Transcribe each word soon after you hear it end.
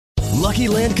Lucky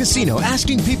Land Casino,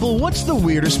 asking people, what's the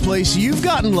weirdest place you've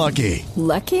gotten lucky?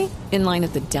 Lucky? In line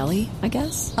at the deli, I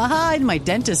guess? Aha, in my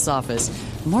dentist's office.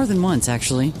 More than once,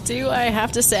 actually. Do I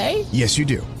have to say? Yes, you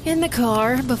do. In the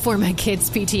car before my kids'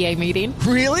 PTA meeting.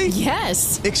 Really?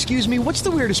 Yes. Excuse me, what's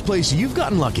the weirdest place you've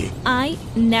gotten lucky? I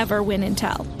never win and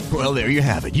tell. Well, there you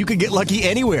have it. You can get lucky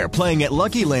anywhere, playing at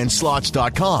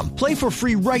LuckyLandSlots.com. Play for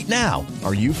free right now.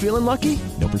 Are you feeling lucky?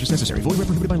 No purchase necessary. Void where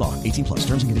prohibited by law. 18 plus.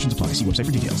 Terms and conditions apply. See website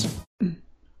for details.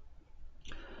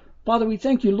 Father, we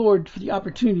thank you, Lord, for the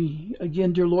opportunity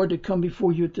again, dear Lord, to come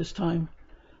before you at this time.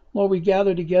 Lord, we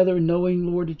gather together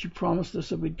knowing, Lord, that you promised us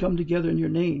that we'd come together in your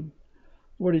name.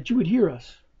 Lord, that you would hear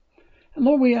us. And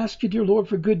Lord, we ask you, dear Lord,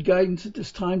 for good guidance at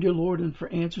this time, dear Lord, and for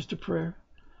answers to prayer.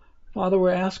 Father, we're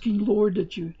asking, Lord,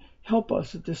 that you help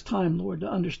us at this time, Lord, to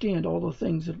understand all the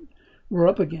things that we're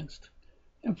up against.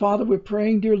 And Father, we're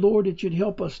praying, dear Lord, that you'd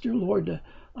help us, dear Lord, to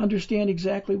understand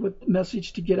exactly what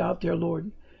message to get out there,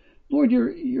 Lord. Lord,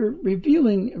 you're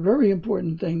revealing very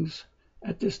important things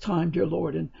at this time, dear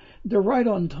Lord, and they're right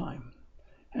on time.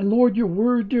 And Lord, your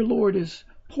word, dear Lord, is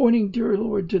pointing, dear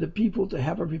Lord, to the people to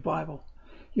have a revival.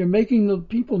 You're making the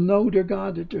people know, dear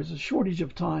God, that there's a shortage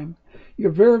of time. You're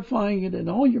verifying it in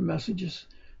all your messages,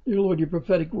 dear Lord, your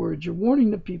prophetic words. You're warning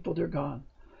the people, dear God.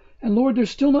 And Lord, they're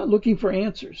still not looking for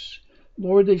answers.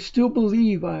 Lord, they still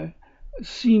believe, it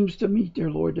seems to me,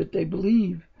 dear Lord, that they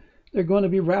believe they're going to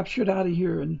be raptured out of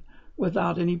here and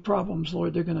without any problems,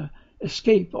 Lord. They're going to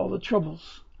escape all the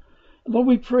troubles. Lord,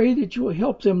 we pray that you will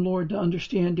help them, Lord, to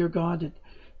understand, dear God, that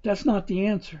that's not the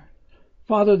answer.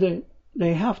 Father,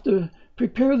 they have to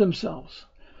prepare themselves.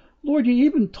 Lord, you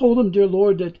even told them, dear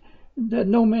Lord, that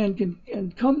no man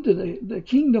can come to the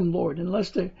kingdom, Lord,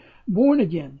 unless they're born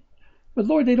again. But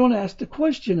Lord, they don't ask the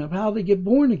question of how they get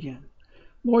born again.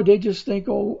 Lord, they just think,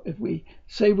 oh, if we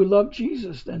say we love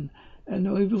Jesus, and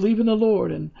we believe in the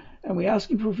Lord, and we ask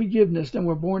him for forgiveness, then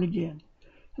we're born again.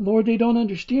 And Lord, they don't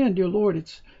understand, dear Lord,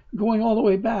 it's going all the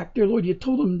way back. Dear Lord, you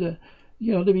told them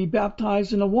to be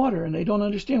baptized in the water, and they don't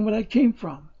understand where that came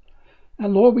from.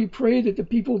 And Lord, we pray that the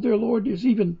people, dear Lord, there's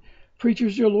even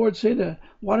preachers, dear Lord, say that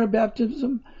water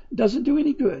baptism doesn't do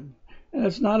any good, and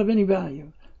it's not of any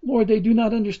value. Lord, they do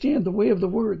not understand the way of the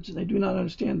words, and they do not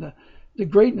understand the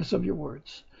greatness of your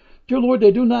words. Dear Lord,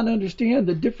 they do not understand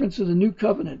the difference of the new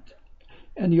covenant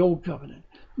and the old covenant.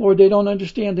 Lord, they don't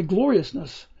understand the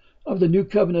gloriousness of the new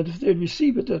covenant if they'd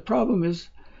receive it. The problem is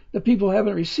the people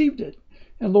haven't received it.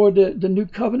 And Lord, the new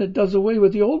covenant does away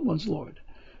with the old ones, Lord.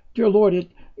 Dear Lord,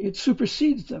 it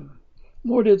supersedes them.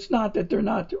 Lord, it's not that they're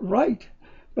not right,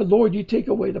 but Lord, you take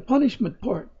away the punishment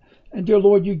part. And dear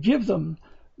Lord, you give them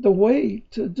the way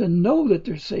to know that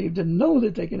they're saved, and know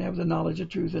that they can have the knowledge of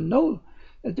truth, and know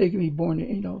that they can be born,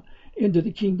 into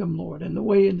the kingdom, Lord, and the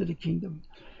way into the kingdom.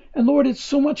 And Lord, it's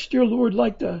so much, dear Lord,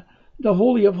 like the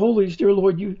Holy of Holies, dear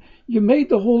Lord. You made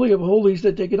the Holy of Holies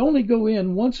that they could only go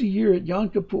in once a year at Yom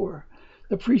Kippur.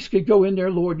 The priest could go in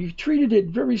there, Lord. You treated it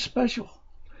very special.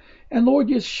 And Lord,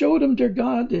 you showed them, dear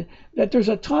God, that there's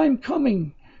a time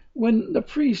coming when the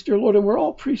priest, dear Lord, and we're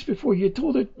all priests before you,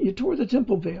 you tore the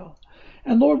temple veil.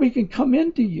 And Lord, we can come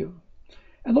into you.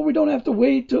 And Lord, we don't have to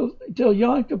wait till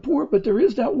Yom Kippur, but there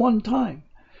is that one time.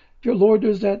 Dear Lord,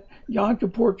 there's that Yom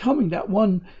Kippur coming, that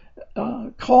one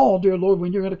call, dear Lord,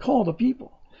 when you're going to call the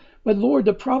people. But Lord,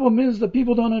 the problem is the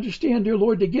people don't understand, dear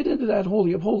Lord, to get into that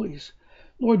Holy of Holies.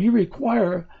 Lord, you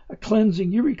require a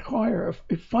cleansing. You require a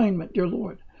refinement, dear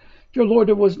Lord. Dear Lord,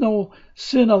 there was no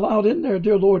sin allowed in there,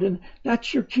 dear Lord, and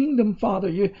that's your kingdom, Father.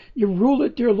 You rule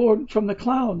it, dear Lord, from the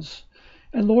clouds.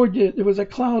 And Lord, there was a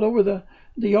cloud over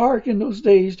the ark in those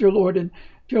days, dear Lord, and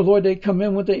dear Lord, they come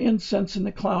in with the incense in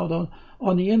the cloud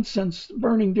on the incense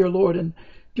burning, dear Lord, and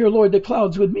dear Lord, the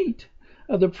clouds would meet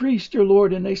the priest, dear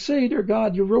Lord, and they say, dear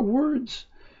God, you wrote words,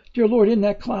 dear Lord, in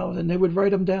that cloud, and they would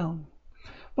write them down.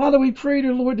 Father, we pray,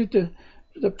 dear Lord, that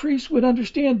the priests would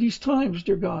understand these times,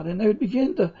 dear God, and they would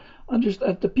begin to understand,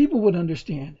 that the people would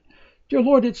understand. Dear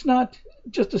Lord, it's not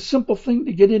just a simple thing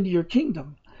to get into your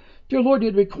kingdom. Dear Lord,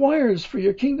 it requires for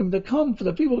your kingdom to come, for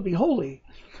the people to be holy.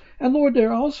 And Lord,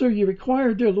 there also you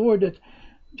require, dear Lord, that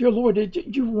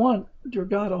you want, dear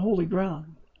God, a holy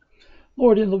ground.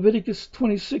 Lord, in Leviticus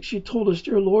 26, you told us,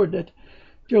 dear Lord, that,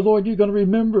 dear Lord, you're going to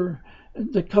remember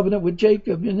the covenant with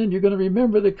Jacob, and then you're going to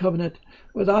remember the covenant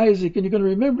with Isaac, and you're going to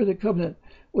remember the covenant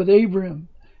with Abraham.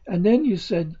 And then you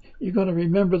said you're going to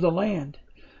remember the land.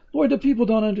 Lord, the people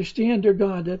don't understand, dear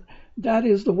God, that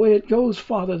is the way it goes,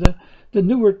 Father. The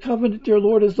newer covenant, dear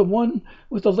Lord, is the one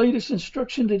with the latest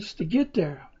instruction is to get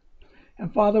there.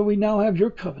 And Father, we now have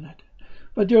your covenant.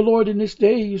 But dear Lord, in this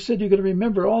day, you said you're going to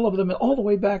remember all of them all the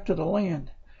way back to the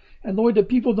land. And Lord, the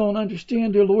people don't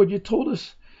understand, dear Lord. You told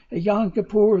us at Yom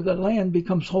Kippur, the land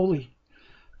becomes holy.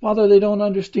 Father, they don't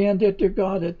understand that, dear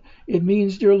God, that it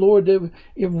means, dear Lord, that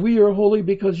if we are holy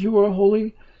because you are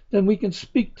holy, then we can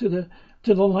speak to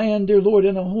the land, dear Lord,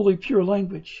 in a holy, pure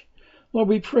language. Lord,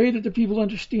 we pray that the people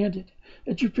understand it,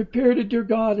 that you prepared it, dear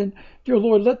God, and dear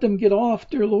Lord, let them get off,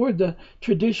 dear Lord, the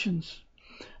traditions.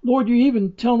 Lord, you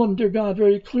even tell them, dear God,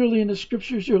 very clearly in the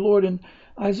scriptures, dear Lord, in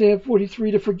Isaiah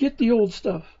 43, to forget the old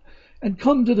stuff and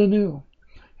come to the new.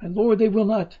 And Lord, they will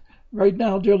not. Right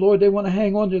now, dear Lord, they want to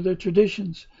hang on to their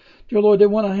traditions. Dear Lord, they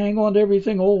want to hang on to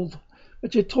everything old.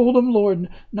 But you told them, Lord,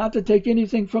 not to take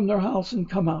anything from their house and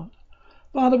come out.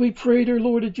 Father, we pray, dear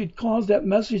Lord, that you'd cause that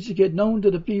message to get known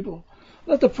to the people.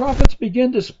 Let the prophets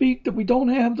begin to speak that we don't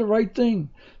have the right thing,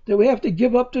 that we have to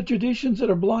give up the traditions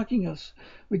that are blocking us.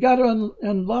 We got to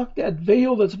unlock that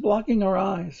veil that's blocking our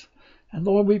eyes. And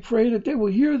Lord, we pray that they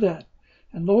will hear that.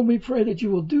 And Lord, we pray that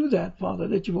you will do that, Father,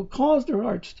 that you will cause their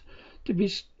hearts to be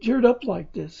stirred up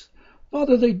like this.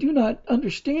 Father, they do not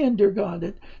understand, dear God,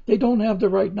 that they don't have the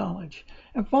right knowledge.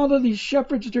 And Father, these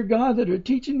shepherds, dear God, that are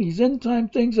teaching these end time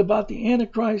things about the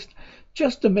Antichrist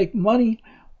just to make money,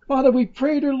 Father, we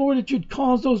pray, dear Lord, that you'd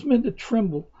cause those men to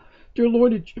tremble. Dear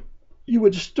Lord, that you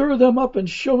would stir them up and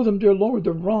show them, dear Lord,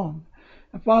 they're wrong.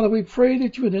 And Father, we pray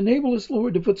that you would enable us,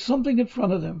 Lord, to put something in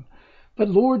front of them. But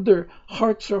Lord, their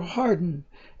hearts are hardened.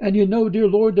 And you know, dear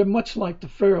Lord, they're much like the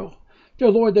Pharaoh. Dear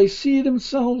Lord, they see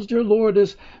themselves, dear Lord,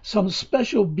 as some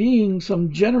special being,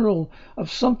 some general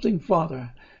of something,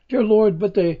 Father. Dear Lord,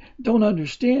 but they don't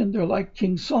understand. They're like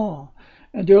King Saul.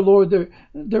 And dear Lord,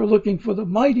 they're looking for the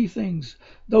mighty things,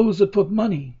 those that put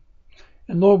money.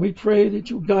 And Lord, we pray that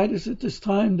you'll guide us at this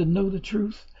time to know the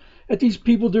truth. That these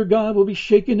people, dear God, will be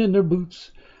shaken in their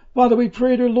boots. Father, we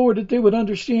pray, dear Lord, that they would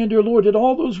understand, dear Lord, that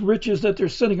all those riches that they're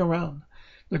sitting around,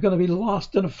 they're going to be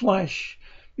lost in a flash.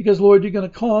 Because, Lord, you're going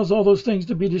to cause all those things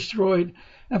to be destroyed.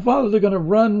 And, Father, they're going to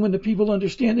run when the people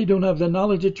understand they don't have the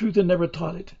knowledge of truth and never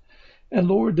taught it. And,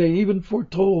 Lord, they even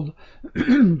foretold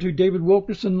to David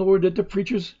Wilkerson, Lord, that the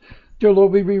preachers, dear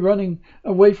Lord, will be running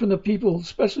away from the people,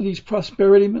 especially these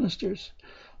prosperity ministers.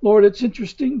 Lord, it's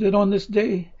interesting that on this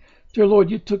day, dear Lord,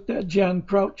 you took that Jan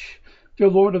Crouch, dear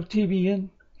Lord, of TBN.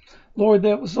 Lord,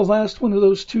 that was the last one of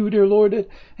those two, dear Lord, that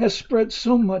has spread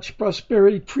so much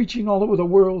prosperity, preaching all over the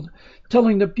world,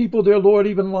 telling the people, dear Lord,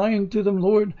 even lying to them,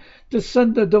 Lord, to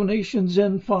send the donations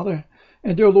in, Father.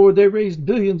 And, dear Lord, they raised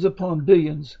billions upon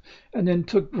billions and then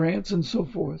took grants and so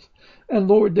forth. And,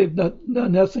 Lord, they've done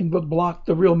nothing but block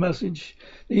the real message.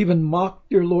 They even mocked,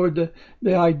 dear Lord,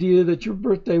 the idea that your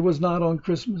birthday was not on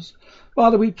Christmas.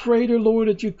 Father, we pray, dear Lord,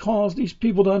 that you cause these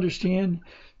people to understand,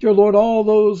 dear Lord, all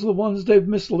those, the ones they've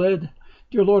misled,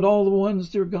 dear Lord, all the ones,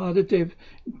 dear God, that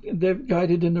they've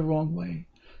guided in the wrong way.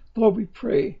 Lord, we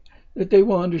pray that they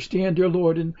will understand, dear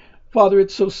Lord. And Father,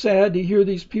 it's so sad to hear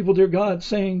these people, dear God,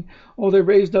 saying, oh, they're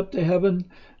raised up to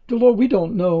heaven. Dear Lord, we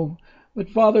don't know. But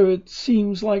Father, it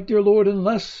seems like, dear Lord,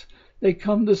 unless they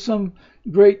come to some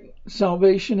great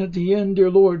salvation at the end, dear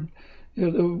Lord,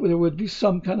 there would be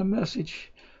some kind of message.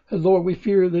 And Lord, we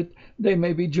fear that they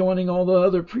may be joining all the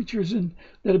other preachers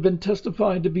that have been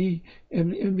testified to be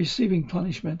in receiving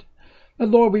punishment.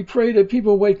 And Lord, we pray that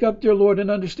people wake up, dear Lord, and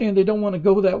understand they don't want to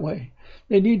go that way.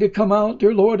 They need to come out,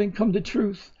 dear Lord, and come to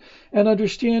truth and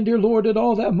understand, dear Lord, that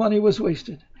all that money was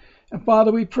wasted. And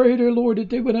Father, we pray, dear Lord, that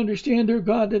they would understand, dear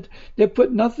God, that they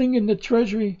put nothing in the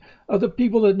treasury of the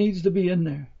people that needs to be in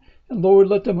there. And Lord,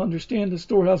 let them understand the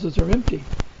storehouses are empty.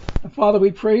 And Father,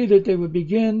 we pray that they would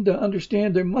begin to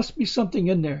understand there must be something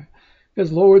in there.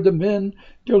 Because, Lord, the men,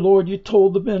 dear Lord, you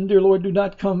told the men, dear Lord, do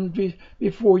not come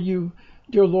before you,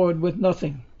 dear Lord, with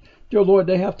nothing. Dear Lord,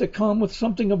 they have to come with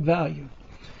something of value.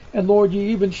 And Lord, you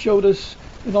even showed us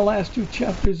in the last two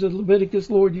chapters of Leviticus,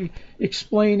 Lord, you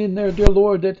explain in there, dear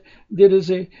Lord, that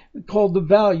is called the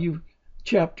value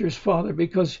chapters, Father,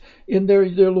 because in there,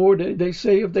 dear Lord, they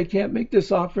say if they can't make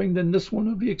this offering, then this one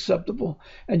will be acceptable,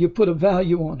 and you put a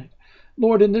value on it.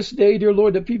 Lord, in this day, dear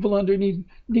Lord, the people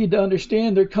need to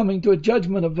understand they're coming to a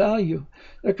judgment of value.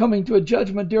 They're coming to a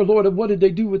judgment, dear Lord, of what did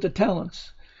they do with the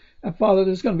talents. And Father,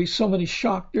 there's going to be so many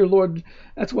shocked, dear Lord.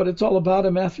 That's what it's all about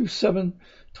in Matthew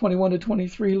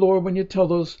 7:21-23, Lord, when you tell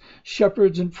those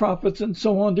shepherds and prophets and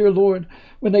so on, dear Lord,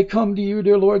 when they come to you,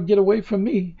 dear Lord, get away from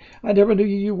me. I never knew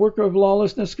you, worker of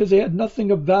lawlessness, because they had nothing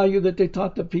of value that they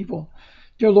taught the people.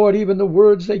 Dear Lord, even the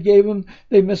words they gave them,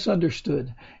 they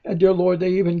misunderstood. And dear Lord,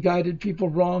 they even guided people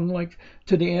wrong, like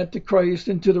to the Antichrist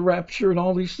and to the rapture and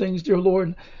all these things, dear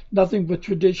Lord. Nothing but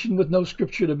tradition with no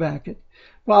scripture to back it.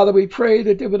 Father, we pray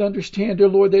that they would understand, dear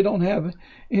Lord, they don't have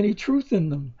any truth in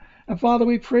them. And Father,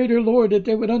 we pray, dear Lord, that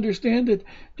they would understand that,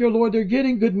 dear Lord, they're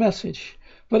getting good message.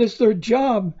 but it's their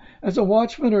job as a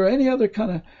watchman or any other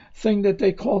kind of thing that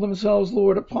they call themselves,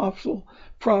 Lord, apostle,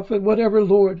 prophet, whatever,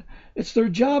 Lord. It's their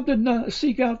job to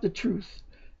seek out the truth.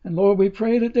 And Lord, we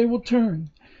pray that they will turn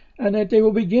and that they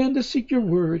will begin to seek your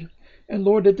word. And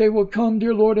Lord, that they will come,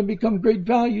 dear Lord, and become great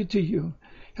value to you,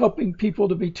 helping people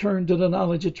to be turned to the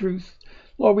knowledge of truth.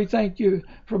 Lord, we thank you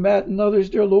for Matt and others,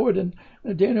 dear Lord, and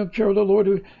Daniel and Carol, dear Lord,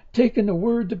 who have taken the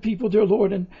word to people, dear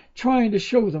Lord, and trying to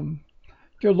show them,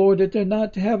 dear Lord, that they're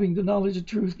not having the knowledge of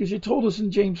truth, because you told us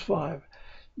in James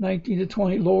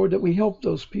 5:19-20, Lord, that we help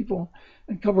those people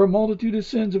and cover a multitude of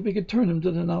sins if we can turn them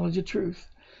to the knowledge of truth.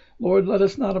 Lord, let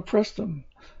us not oppress them,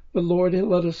 but Lord,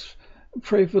 let us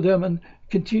pray for them and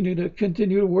continue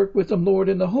to work with them, Lord,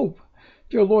 in the hope,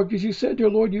 dear Lord, because you said, dear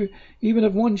Lord, you even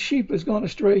if one sheep has gone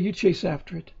astray, you chase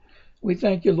after it. We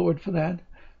thank you, Lord, for that.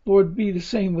 Lord, be the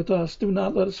same with us. Do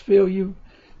not let us fail you.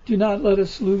 Do not let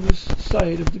us lose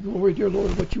sight of the glory, dear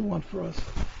Lord, of what you want for us.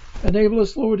 Enable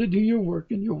us, Lord, to do your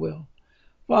work and your will.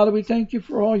 Father, we thank you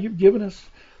for all you've given us.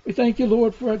 We thank you,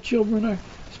 Lord, for our children, our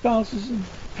spouses and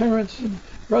parents and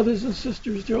brothers and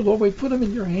sisters, dear Lord. We put them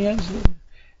in your hands, Lord,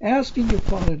 asking you,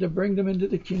 Father, to bring them into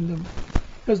the kingdom.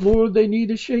 Because, Lord, they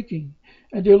need a shaking.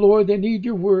 And, dear Lord, they need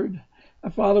your word.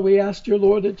 And, Father, we ask, dear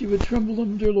Lord, that you would tremble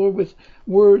them, dear Lord, with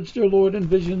words, dear Lord, and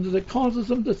visions that causes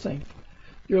them to think.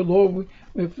 Dear Lord,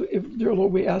 dear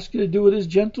Lord, we ask you to do it as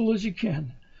gentle as you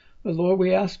can. But, Lord,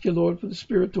 we ask you, Lord, for the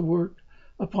Spirit to work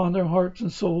upon their hearts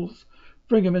and souls.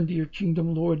 Bring them into your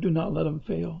kingdom, Lord. Do not let them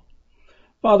fail.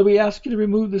 Father, we ask you to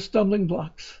remove the stumbling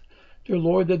blocks. Dear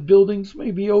Lord, that buildings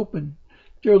may be open.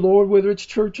 Dear Lord, whether it's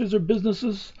churches or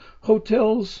businesses,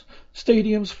 hotels,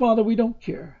 stadiums, Father, we don't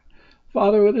care.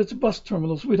 Father, whether it's bus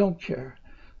terminals, we don't care.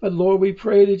 But Lord, we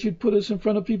pray that you'd put us in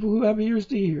front of people who have ears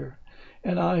to hear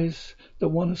and eyes that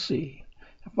want to see.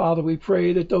 Father, we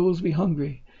pray that those be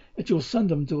hungry, that you'll send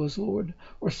them to us, Lord,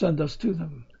 or send us to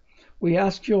them. We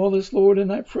ask you all this, Lord, in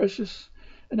thy precious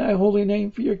and thy holy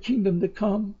name for your kingdom to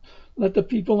come. Let the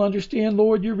people understand,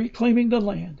 Lord, you're reclaiming the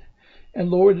land. And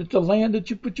Lord, that the land that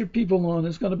you put your people on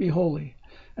is going to be holy.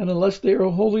 And unless they are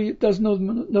holy, it does no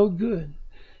good.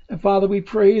 And Father, we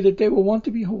pray that they will want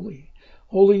to be holy.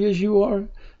 Holy as you are,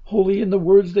 holy in the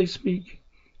words they speak,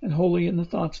 and holy in the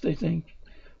thoughts they think.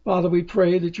 Father, we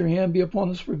pray that your hand be upon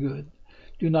us for good.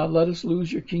 Do not let us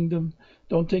lose your kingdom.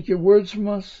 Don't take your words from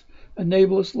us.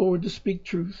 Enable us, Lord, to speak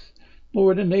truth.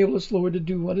 Lord, enable us, Lord, to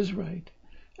do what is right.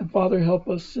 And Father, help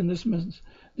us in this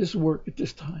work at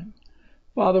this time.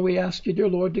 Father, we ask you, dear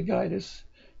Lord, to guide us,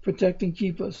 protect and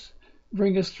keep us.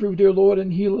 Bring us through, dear Lord,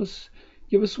 and heal us.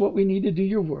 Give us what we need to do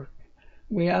your work.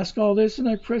 We ask all this in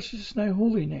thy precious and thy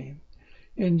holy name.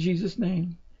 In Jesus'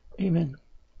 name, amen.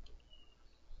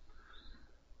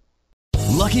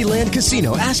 Lucky Land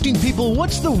Casino, asking people,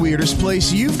 what's the weirdest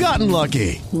place you've gotten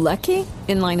lucky? Lucky?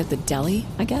 In line at the deli,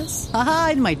 I guess?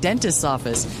 Aha, in my dentist's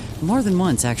office. More than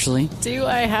once, actually. Do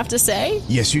I have to say?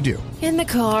 Yes, you do. In the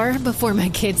car before my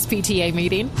kids' PTA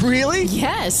meeting. Really?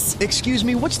 Yes. Excuse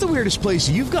me, what's the weirdest place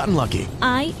you've gotten lucky?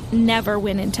 I never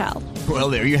win and tell.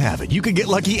 Well, there you have it. You can get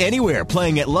lucky anywhere,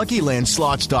 playing at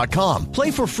LuckyLandSlots.com.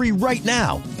 Play for free right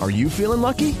now. Are you feeling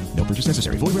lucky? No purchase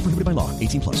necessary. Void where prohibited by law.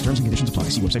 18+. Terms and conditions apply.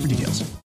 See website for details.